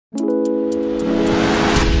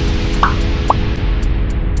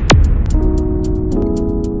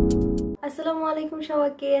Assalamualaikum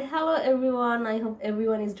সবাইকে. Hello everyone. I hope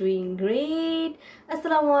everyone is doing great.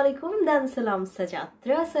 Assalamualaikum dan salam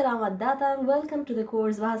sejahtera. Selamat datang. Welcome to the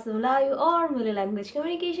course Bahasa Melayu or Malay Language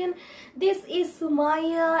Communication. This is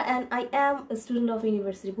Sumaya and I am a student of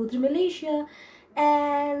University Putra, Malaysia.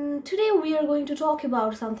 And today we are going to talk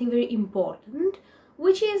about something very important,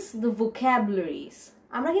 which is the vocabularies.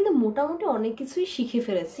 আমরা কিন্তু মোটামুটি অনেক কিছুই শিখে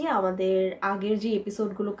ফেলেছি আমাদের আগের যে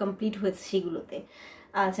এপিসোডগুলো কমপ্লিট হয়েছে সেগুলোতে।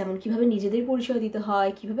 যেমন কিভাবে নিজেদের পরিচয় দিতে হয়,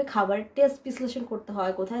 কিভাবে খাবারের টেস্ট বিশ্লেষণ করতে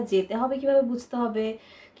হয়, কোথায় যেতে হবে কিভাবে বুঝতে হবে,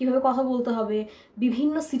 কিভাবে কথা বলতে হবে,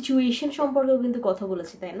 বিভিন্ন সিচুয়েশন সম্পর্কেও কিন্তু কথা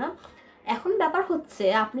বলেছি, তাই না? এখন ব্যাপার হচ্ছে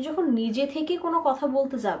আপনি যখন নিজে থেকে কোনো কথা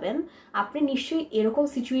বলতে যাবেন আপনি নিশ্চয়ই এরকম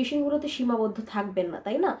সিচুয়েশনগুলোতে সীমাবদ্ধ থাকবেন না,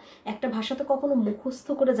 তাই না? একটা ভাষা তো কখনো মুখস্থ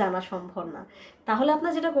করে জানা সম্ভব না। তাহলে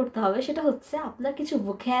আপনার যেটা করতে হবে সেটা হচ্ছে আপনার কিছু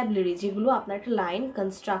ভোক্যাবুলারি, যেগুলো আপনার একটা লাইন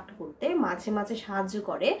কনস্ট্রাক্ট করতে মাঝে মাঝে সাহায্য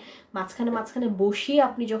করে। মাঝখানে বসিয়ে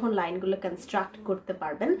আপনি যখন লাইনগুলো কনস্ট্রাক্ট করতে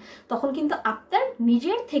পারবেন তখন কিন্তু আপনার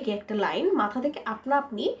নিজের থেকে একটা লাইন মাথা থেকে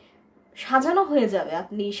আপনি সাজানো হয়ে যাবে,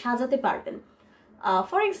 আপনি সাজাতে পারবেন।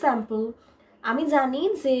 ফর এক্সাম্পল, আমি জানি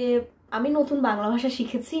যে আমি নতুন বাংলা ভাষা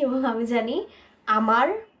শিখেছি এবং আমি জানি আমার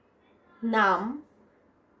নাম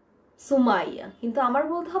সুমাইয়া, কিন্তু আমার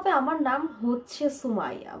বলতে হবে আমার নাম হচ্ছে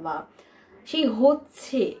সুমাইয়া, বা সেই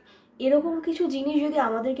হচ্ছে এরকম কিছু জিনিস যদি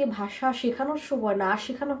আমাদেরকে ভাষা শেখানোর সময় না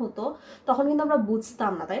শেখানো হতো তখন কিন্তু আমরা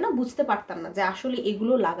বুঝতাম না, তাই না? বুঝতে পারতাম না যে আসলে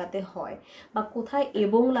এগুলো লাগাতে হয়, বা কোথায়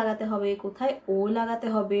এবং লাগাতে হবে, কোথায় ও লাগাতে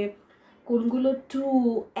হবে, কোনগুলো টু,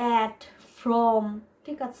 অ্যাট, ফ্রম,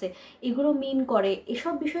 ঠিক আছে, এগুলো মিন করে।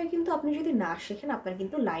 এসব বিষয়ে কিন্তু আপনি যদি না শেখেন আপনার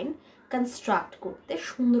কিন্তু লাইন কনস্ট্রাক্ট করতে,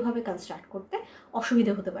 সুন্দরভাবে কনস্ট্রাক্ট করতে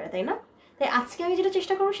অসুবিধা হতে পারে, তাই না? তাই আজকে আমি যেটা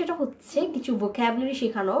চেষ্টা করবো সেটা হচ্ছে কিছু ভোক্যাবুলারি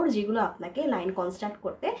শেখানোর যেগুলো আপনাকে লাইন কনস্ট্রাক্ট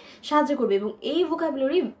করতে সাহায্য করবে। এবং এই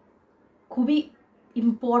ভোক্যাবুলারি খুবই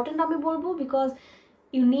ইম্পর্টেন্ট আমি বলবো, because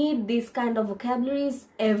you need this kind of ভোক্যাবুলারিজ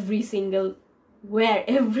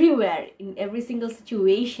everywhere in every single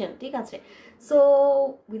situation, ঠিক আছে? So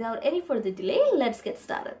without any further delay, let's get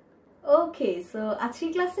started. Okay, so আজকের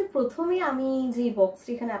ক্লাসে প্রথমে আমি যে বক্সটি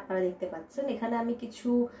এখানে আপনারা দেখতে পাচ্ছেন এখানে আমি কিছু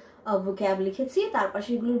ভোক্যাব লিখেছি, তার পাশে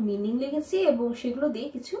এগুলোর মিনিং লিখেছি এবং সেগুলো দিয়ে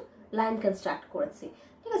কিছু লাইন কনস্ট্রাক্ট করেছি,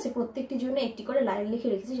 ঠিক আছে? প্রত্যেকটির জন্য একটি করে লাইন লিখে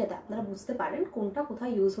রেখেছি যাতে আপনারা বুঝতে পারেন কোনটা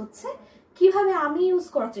কোথায় ইউজ হচ্ছে, কিভাবে আমি ইউজ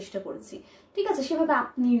করার চেষ্টা করেছি, ঠিক আছে? সেভাবে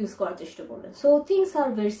আপনি ইউজ করার চেষ্টা করবেন। So things are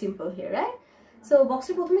very simple here, right? So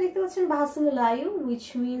বক্সের প্রথমে দেখতে পাচ্ছেন Bahasa Malaya, which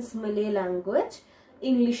means Malay language,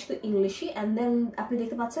 English to Englishy, and then আপনি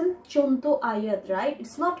দেখতে পাচ্ছেন chonto ayat, right?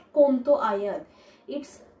 It's not konto ayat,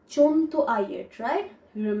 it's chonto ayat, right?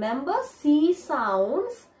 Remember, C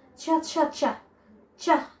sounds cha cha cha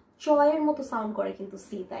cha, চয়ের মতো sound করে কিন্তু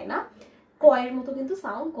সি, তাই না? কয়ের মতো কিন্তু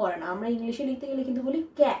সাউন্ড করে না। আমরা ইংলিশে লিখতে গেলে কিন্তু বলি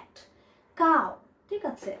ক্যাট, কাউ, ঠিক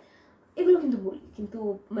আছে? এগুলো কিন্তু বলি, কিন্তু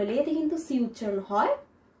মালয়েতে কিন্তু সি উচ্চারণ হয়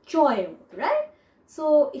চয়ের মতো, রাইট? সো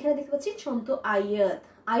এখানে দেখতে পাচ্ছি চন্তো আয়াত।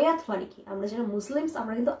 আয়াত মানে কি? আমরা যারা মুসলিমস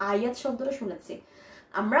আমরা কিন্তু আয়াত শব্দটা শুনেছি।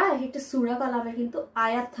 আমরা একটা সূরা কালামে কিন্তু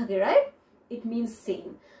আয়াত থাকে, রাইট? It means same.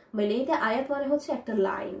 মালয়েতে আয়াত মানে হচ্ছে একটা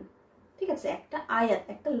লাইন, ঠিক আছে? একটা আয়াত,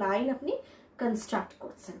 একটা লাইন আপনি কনস্ট্রাক্ট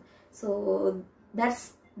করছেন। So that's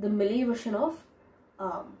the Malay version of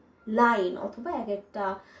line অথবা এক একটা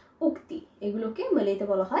উক্তি, এগুলোকে মালয়েতে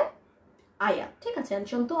বলা হয় আয়াত, ঠিক আছে? and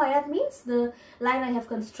চন্তো আয়াত means the line I have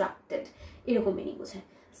constructed, এরকম মিনিং বোঝায়।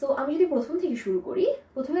 সো আমি যদি প্রথম থেকে শুরু করি,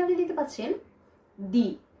 প্রথমে আপনি দেখতে পাচ্ছেন দি,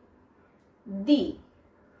 দি,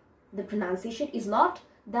 দ্য প্রনাউন্সিয়েশন ইজ নট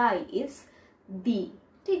দাই, ইটস দি,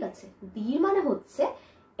 ঠিক আছে? দির মানে হচ্ছে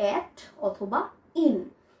এট অথবা ইন,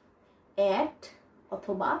 এট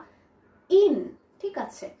অথবা ইন, ঠিক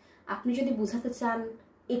আছে? আপনি যদি বোঝাতে চান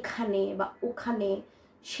এখানে বা ওখানে,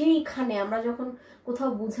 সেইখানে, আমরা যখন কোথাও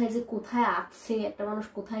বোঝাই যে কোথায় আছে একটা মানুষ,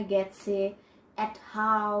 কোথায় গেছে, at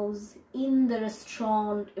house, in the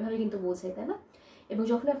restaurant, এভাবে কিন্তু বোঝাই, তাই না? এবং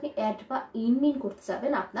যখন আপনি অ্যাট বা ইন মিন করতে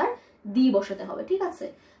যাবেন আপনার দি বসাতে হবে, ঠিক আছে?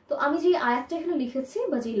 তো আমি যে আয়াতটা এখানে লিখেছি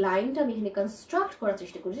বা যে লাইনটা আমি এখানে কনস্ট্রাক্ট করার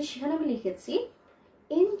চেষ্টা করেছি সেখানে আমি লিখেছি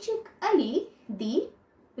ইনচিক আলি দি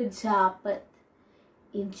পেজাপত,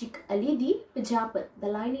 ইনচিক আলি দি পেজাপত। The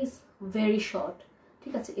line is very short,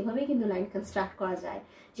 ঠিক আছে? এভাবেই কিন্তু লাইন কনস্ট্রাক্ট করা যায়,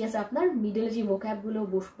 যে আপনার মিডলে যে ভোক্যাবগুলো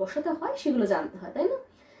বসাতে হয় সেগুলো জানতে হয়, তাই না?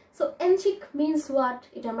 সো এনচিক মিনস হোয়াট,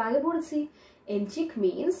 এটা আমরা আগে পড়েছি। এনচিক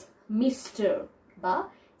মিনস মিস্টার বা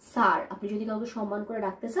স্যার। আপনি যদি কাউকে সম্মান করে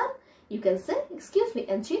ডাকতে চান you can say excuse me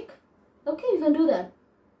এনচিক, okay, you can do that.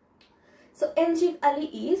 So এনচিক Ali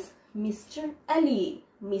is mister Ali,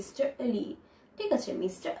 mister Ali, ঠিক আছে?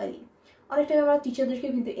 মিস্টার আলী। অনেক টাইম আমরা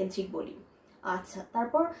টিচারদেরকেও কিন্তু এনচিক বলি। আচ্ছা,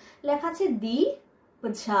 তারপর লেখা আছে দি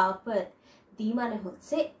pejabat. Di মানে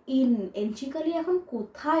হচ্ছে in. এনচিক্যালি এখন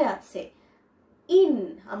কোথায় আছে? In.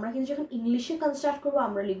 আমরা কিন্তু যখন ইংলিশে কনস্ট্রাক্ট করব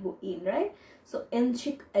আমরা লিখব in, right? So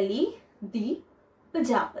এনচিক্যালি di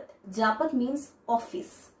pejabat. Jabat means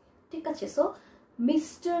office. ঠিক আছে? So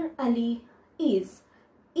Mr. Ali is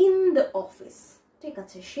in the office. ঠিক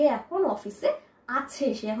আছে? সে এখন অফিসে আছে,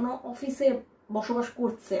 সে এখন অফিসে বসবাস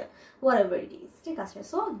করছে, whatever it is. ঠিক আছে?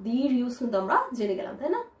 So the use কিন্তু আমরা জেনে গেলাম, তাই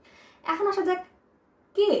না? এখন আসা যাক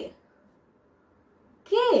কে।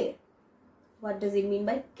 কে, what does it mean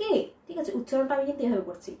by কে? ঠিক আছে, উচ্চারণটা আমি কিন্তু এভাবে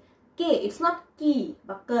করছি, কে। ইটস নট কি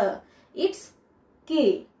বা ক, ইটস কে।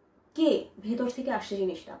 কে ভেতর থেকে আসছে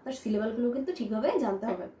জিনিসটা, আপনার সিলেবালগুলো কিন্তু ঠিকভাবে জানতে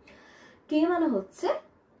হবে। কে মানে হচ্ছে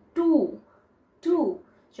টু। টু,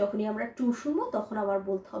 যখনই আমরা টু শুনবো তখন আবার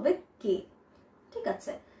বলতে হবে কে। ঠিক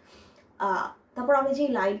আছে, তারপর আমি যে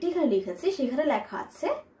লাইনটি এখানে লিখেছি সেখানে লেখা আছে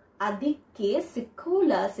আদিকে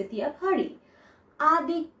সিকোলা সেতিয়াপ হারি।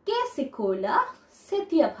 আদিকে সিকোলা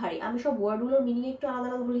সেতিয়াপ হারি। আমি সব ওয়ার্ডগুলোর মিনিং একটু আলাদা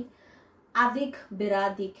আলাদা বলি। আদিক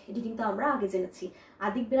বেরাদিক, এটি কিন্তু আমরা আগে জেনেছি।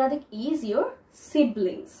 আদিক বেরাদিক is your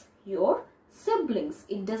siblings. Your siblings.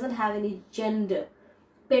 It doesn't have any gender.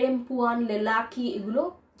 Perempuan, lelaki, egulo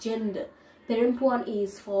gender. Perempuan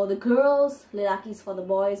is for the girls, lelaki is for the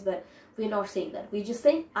boys, but we're not saying that. We're just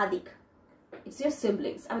saying adik. It's your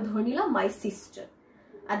siblings. আমি ধরে নিলাম my sister.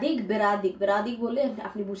 Adik beradik. Beradik বললে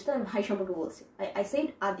আপনি বুঝতেন আমি ভাই সম্পর্কে বলছি। I said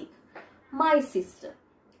adik. My sister.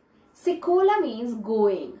 Sekola means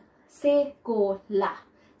going. Sekola.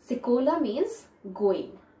 Sekola means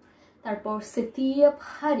going. তারপর সেতিয়াপ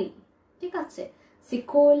হারি। ঠিক আছে,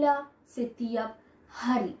 সেকোলা সেতিয়াপ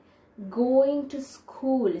হারি। Going to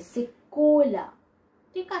school, সেকোলা।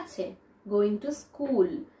 ঠিক আছে, গোয়িং টু স্কুল,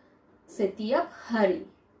 সেতিয়াপ হারি।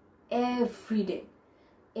 Everyday,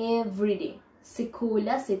 everyday,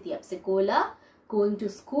 সেকোলা সেতিয়াপ। সেকোলা, going to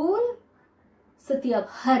school, সেতিয়াপ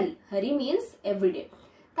হারি। হারি মিনস এভরিডে।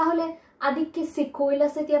 তাহলে আদিকে সেকোলা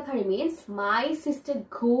সেতিয়াপ হারি means my sister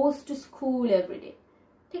goes to school everyday.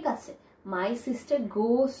 ঠিক আছে, my sister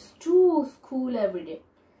goes to school everyday.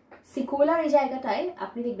 সিকোলার এই জায়গাটায়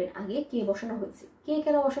আপনি দেখবেন আগে কে বসানো হয়েছে। কে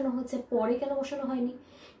কেন বসানো হয়েছে, পরে কেন বসানো হয়নি?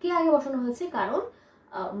 কে আগে বসানো হয়েছে কারণ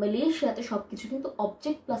মালয়েশিয়াতে সবকিছু কিন্তু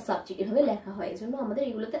অবজেক্ট প্লাস সাবজেক্ট এভাবে লেখা হয়, এজন্য আমাদের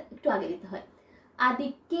এগুলোতে একটু আগে দিতে হয়।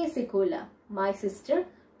 আদিকে সিকোলা, my sister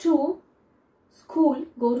to school,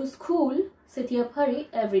 go to school, সেতিয়াপ হারি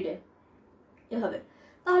এভরিডে, এভাবে।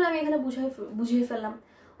 তাহলে আমি এখানে বুঝিয়ে ফেললাম।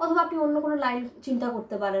 অথবা আপনি অন্য কোনো লাইন চিন্তা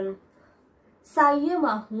করতে পারেন, সাইয়ে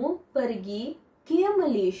মাহু পারগি কে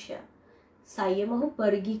Malaysia. সাইয়ে মাহু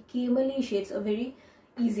পারগি K Malaysia. It's a very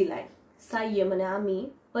easy line. সাইয়ে মানে আমি,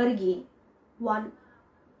 পারগি ওয়ান,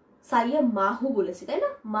 সাইয়ে মাহু বলেছি তাই না?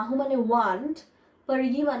 মাহু মানে ওয়ান্ট,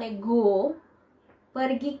 পারগি মানে গো,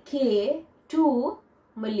 পারগি কে two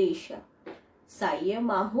Malaysia. সাইয়ে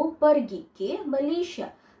মাহু পারগি K Malaysia.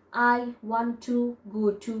 I want to go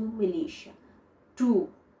to Malaysia. Two,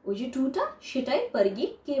 ওই যে টুটা সেটাই পারগি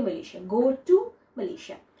কে মালয়েশিয়া, গো টু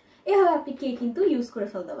মালয়েশিয়া। এভাবে আপনি কে কিন্তু ইউজ করে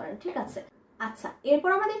ফেলতে পারেন। ঠিক আছে, আচ্ছা, এরপর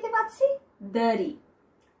আমরা দেখতে পাচ্ছি দারি।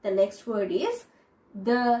 The next word is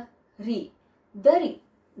দারি। দারি,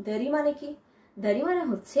 দারি মানে কি? দারি মানে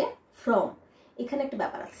হচ্ছে ফ্রম। এখানে একটা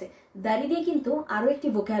ব্যাপার আছে, দারি দিয়ে কিন্তু আরো একটি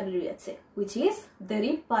ভোকাবুলারি আছে, হুইচ ইজ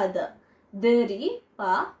দারি পাদা। দারি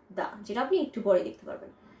পাদা, যেটা আপনি একটু পরে দেখতে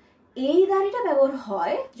পারবেন। এই দাড়িটা ব্যবহার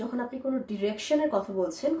হয় যখন আপনি কোনো ডিরেকশনের কথা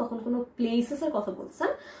বলছেন, কখন কোনো প্লেসেসের কথা বলছেন,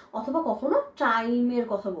 অথবা কখনো টাইমের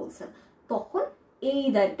কথা বলছেন, তখন এই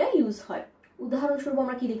দাড়িটা ইউজ হয়। উদাহরণস্বরূপ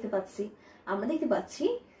আমরা কি দেখতে পাচ্ছি? আমরা দেখতে পাচ্ছি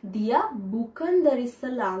দিয়া বুকান দারি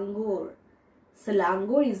সেলাঙ্গোর।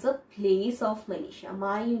 Selangor is a place of Malaysia.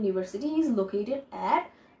 My university is located at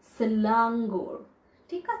Selangor.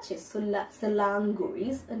 ঠিক আছে, Selangor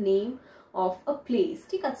is a name of a place.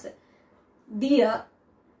 ঠিক আছে, দিয়া,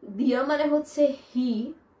 দিয়া মানে হচ্ছে হি,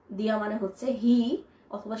 দিয়া মানে হচ্ছে হি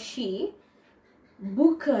অথবা শি।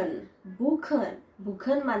 বুকান, বুকান,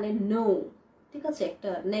 বুকান মানে নো। ঠিক আছে,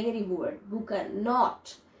 একটা negative word, বুকান, not,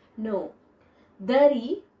 no. দারি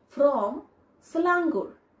from Selangor.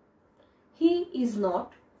 He is not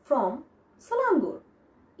from Selangor.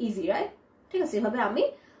 Easy, right? ঠিক আছে, এভাবে আমি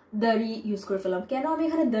দারি ইউজ করে ফেললাম। কেন আমি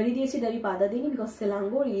এখানে দারি দিয়েছি, দারি পাদা দিইনি? Because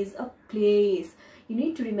Selangor is a place. You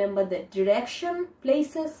need to remember the direction,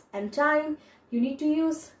 places and time. You need to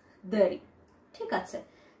use dari. ঠিক আছে,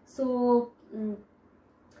 so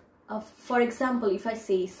for example, if I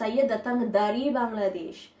say saya datang dari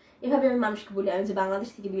Bangladesh, এভাবে আমি মানুষকে বলি আমি যে বাংলাদেশ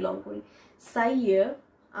থেকে বিলং করি। saya,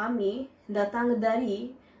 আমি, datang dari,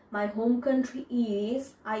 my home country is,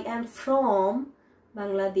 I am from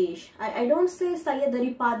Bangladesh. I don't say saya dari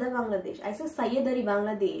pada Bangladesh. I say saya dari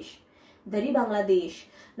Bangladesh. dari Bangladesh.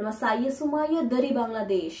 Nama saya Sumaya dari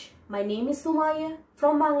Bangladesh. My name is Sumaya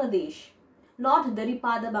from Bangladesh. Not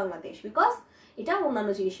daripada Bangladesh because এটা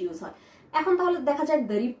অন্যান্য জিনিস use হয়। এখন তাহলে দেখা যাক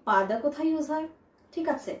daripada কোথায় use হয়। ঠিক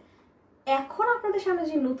আছে, এখন আপনাদের সামনে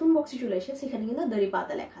যে নতুন বক্সে চলে এসেছে সেখানে কিন্তু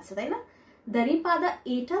daripada লেখা আছে, তাই না? daripada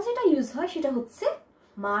এটা যেটা ইউজ হয় সেটা হচ্ছে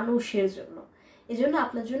মানুষের জন্য। এজন্য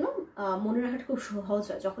আপনার জন্য মনে রাখাটা খুব সহজ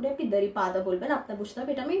হয়। যখন আপনি daripada বলবেন আপনার বুঝতে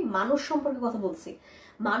হবে এটা আমি মানুষ সম্পর্কে কথা বলছি।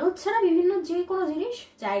 মানুষ ছাড়া বিভিন্ন যে কোনো জিনিস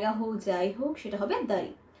জায়গা হোক যাই হোক সেটা হবে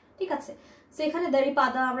dari। ঠিক আছে, সো এখানে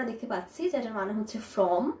daripada আমরা দেখতে পাচ্ছি যেটার মানে হচ্ছে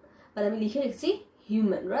from, বাট আমি লিখে রেখেছি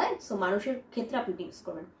হিউম্যান, রাইট? সো মানুষের ক্ষেত্রে আপনি ইউজ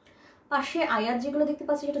করবেন। পাশে আয়াত যেগুলো দেখতে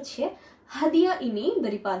পাচ্ছি সেটা হচ্ছে হাদিয়া ইনি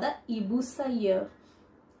daripada ibu saya।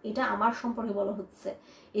 এটা আমার সম্পর্কে বলা হচ্ছে,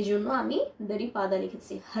 এজন্য আমি daripada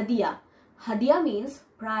লিখেছি হাদিয়া। হাদিয়া মিন্স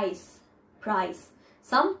প্রাইজ, প্রাইজ,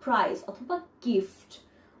 সাম প্রাইজ অথবা গিফট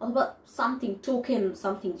অথবা সামথিং টোকেন,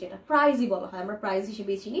 সামথিং যেটা প্রাইজই বলা হয়, আমরা প্রাইজ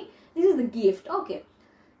হিসেবে চিনি। This is the gift. ওকে,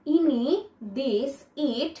 ইনি দিস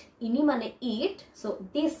ইট, ইনি মানে ইট, so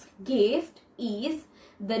this gift is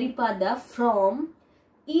daripada from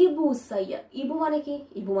ibu saya। Ibu মানে কি?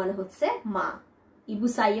 ইবু মানে হচ্ছে মা, ibu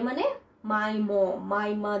saya মানে my mom, my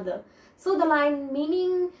mother. So the line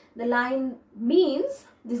means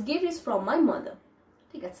this gift is from my mother.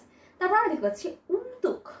 ঠিক আছে, তারপর আমরা দেখতে পাচ্ছি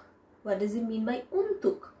untuk। What does it mean by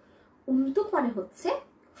untuk? untuk মানে হচ্ছে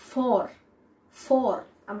for, for।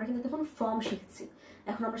 আমরা কিন্তু তখন from শিখছি,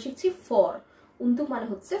 এখন আমরা শিখছি for। untuk মানে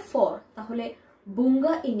হচ্ছে for। তাহলে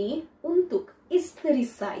bunga ini untuk istri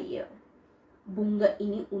saya। bunga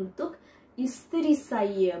ini untuk istri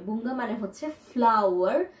saya। bunga মানে হচ্ছে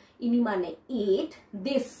flower, ini মানে it,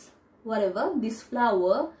 this whatever, this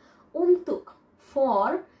flower, untuk for,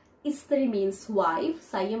 istri means wife,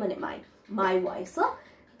 saya মানে my wife, so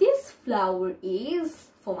this flower is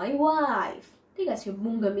for my wife। ঠিক আছে,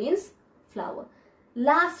 bunga means flower।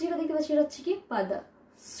 Last যেটা দেখতে পাচ্ছি সেটা হচ্ছে কি pada,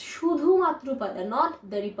 শুধুমাত্র pada, not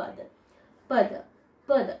daripada, pada,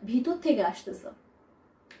 pada ভিতর থেকে আসতেছে।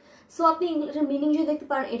 সো আপনি ইংলিশের মিনিং যদি দেখতে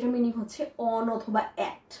পারেন, এটার মিনিং হচ্ছে অন অথবা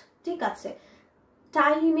অ্যাট। ঠিক আছে,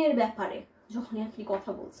 টাইমের ব্যাপারে যখনই আপনি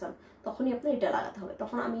কথা বলছেন তখনই আপনার এটা লাগাতে হবে।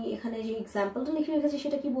 তখন আমি এখানে যে এক্সাম্পলটা লিখে রেখেছি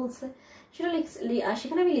সেটা কি বলছে,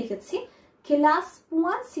 সেখানে আমি লিখেছি kelas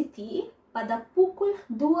Puan Siti pada pukul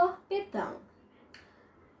 2 petang।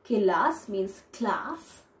 kelas means class,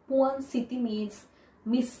 Puan Siti means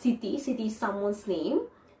Miss Siti, Siti is someone's name,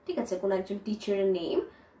 ঠিক আছে, কোন একজন টিচারের নেম।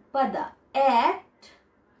 pada at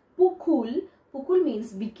পুকুল, পুকুল মিন্স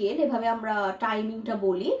বিকেল, এভাবে আমরা টাইমিংটা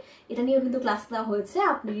বলি। এটা নিয়েও কিন্তু ক্লাস নেওয়া হয়েছে,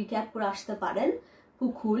 আপনি রিক্যাপ করে আসতে পারেন।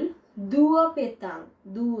 পুকুল 2 petang,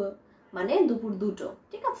 2 মানে দুপুর 2টো।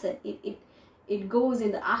 ঠিক আছে, it goes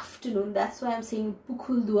in the afternoon, that's why I'm saying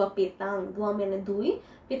পুকুল 2 petang। 2 মানে 2,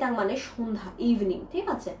 petang মানে সন্ধ্যা, ইভিনিং। ঠিক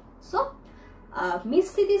আছে, so Miss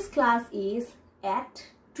Siti's class is at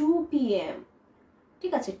 2 PM।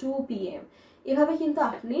 ঠিক আছে, 2 PM। এভাবে কিন্তু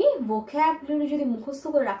আপনি vocabulary যদি মুখস্থ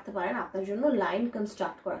করে রাখতে পারেন আপনার জন্য লাইন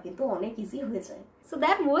কনস্ট্রাক্ট করা কিন্তু অনেক ইজি হয়ে যায়। So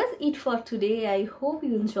that was it for today. I hope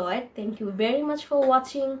you enjoyed. Thank you very much for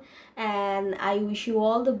watching and I wish you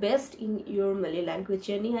all the best in your Malay language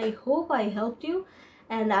journey. I hope I helped you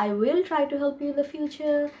and I will try to help you in the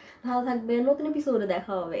future. ভালো থাকবেন, নতুন এপিসোডে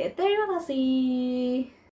দেখা হবে। Terima kasih.